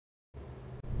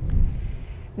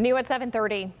New at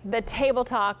 7:30, the table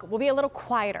talk will be a little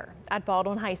quieter at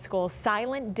Baldwin High School's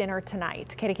silent dinner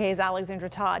tonight. KDKA's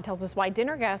Alexandra Todd tells us why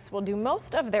dinner guests will do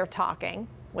most of their talking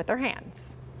with their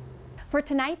hands. For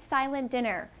tonight's silent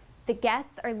dinner, the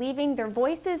guests are leaving their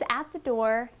voices at the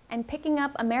door and picking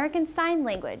up American Sign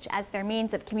Language as their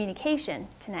means of communication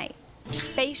tonight.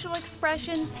 Facial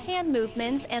expressions, hand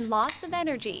movements, and lots of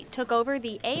energy took over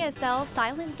the ASL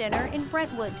silent dinner in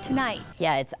Brentwood tonight.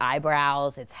 Yeah, it's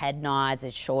eyebrows, it's head nods,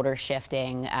 it's shoulder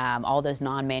shifting. All those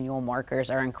non-manual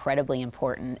markers are incredibly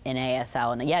important in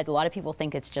ASL. And yeah, a lot of people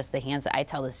think it's just the hands. I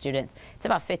tell the students it's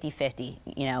about 50-50.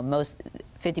 You know, most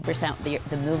 50%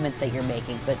 the movements that you're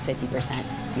making, but 50%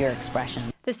 your expression.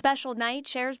 The special night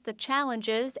shares the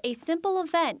challenges a simple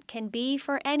event can be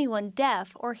for anyone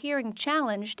deaf or hearing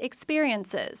challenged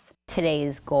experiences.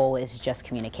 Today's goal is just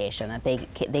communication, that they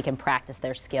can practice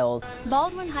their skills.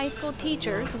 Baldwin High School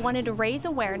teachers wanted to raise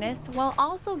awareness while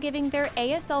also giving their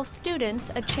ASL students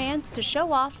a chance to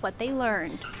show off what they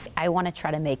learned. I want to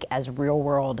try to make as real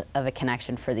world of a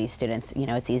connection for these students. You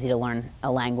know, it's easy to learn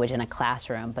a language in a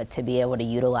classroom, but to be able to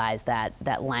utilize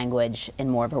that language in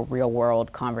more of a real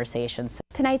world conversation.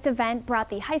 Tonight's event brought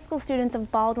the high school students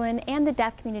of Baldwin and the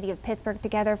deaf community of Pittsburgh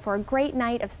together for a great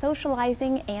night of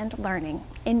socializing and learning.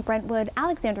 In Brentwood,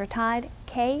 Alexandra Todd,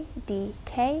 KDKA-TV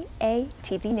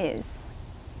News.